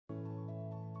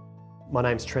My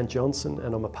name's Trent Johnson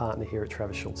and I'm a partner here at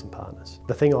Schultz and Partners.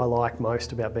 The thing I like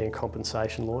most about being a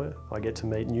compensation lawyer, I get to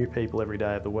meet new people every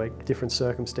day of the week, different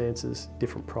circumstances,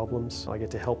 different problems. I get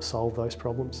to help solve those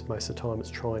problems. Most of the time it's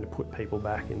trying to put people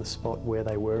back in the spot where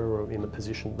they were or in the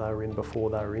position they were in before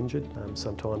they were injured.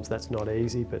 Sometimes that's not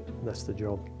easy, but that's the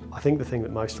job. I think the thing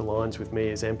that most aligns with me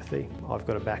is empathy. I've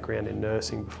got a background in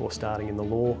nursing before starting in the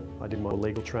law. I did my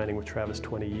legal training with Travis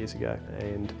 20 years ago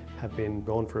and have been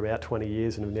gone for about 20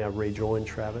 years and have now rejoined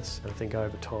Travis. And I think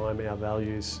over time our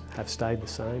values have stayed the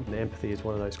same, and empathy is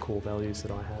one of those core values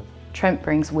that I have. Trent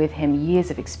brings with him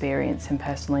years of experience in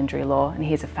personal injury law, and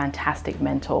he is a fantastic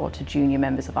mentor to junior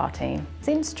members of our team.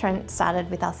 Since Trent started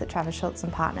with us at Schultz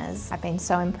and Partners, I've been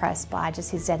so impressed by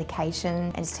just his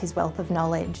dedication and just his wealth of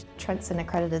knowledge. Trent's an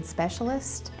accredited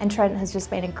specialist, and Trent has just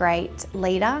been a great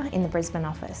leader in the Brisbane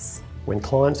office. When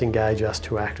clients engage us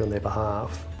to act on their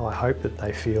behalf, I hope that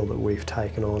they feel that we've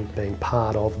taken on being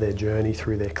part of their journey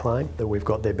through their claim, that we've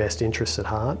got their best interests at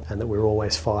heart and that we're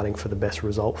always fighting for the best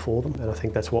result for them. And I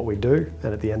think that's what we do.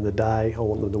 And at the end of the day, I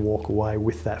want them to walk away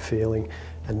with that feeling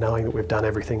and knowing that we've done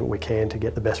everything that we can to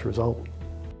get the best result.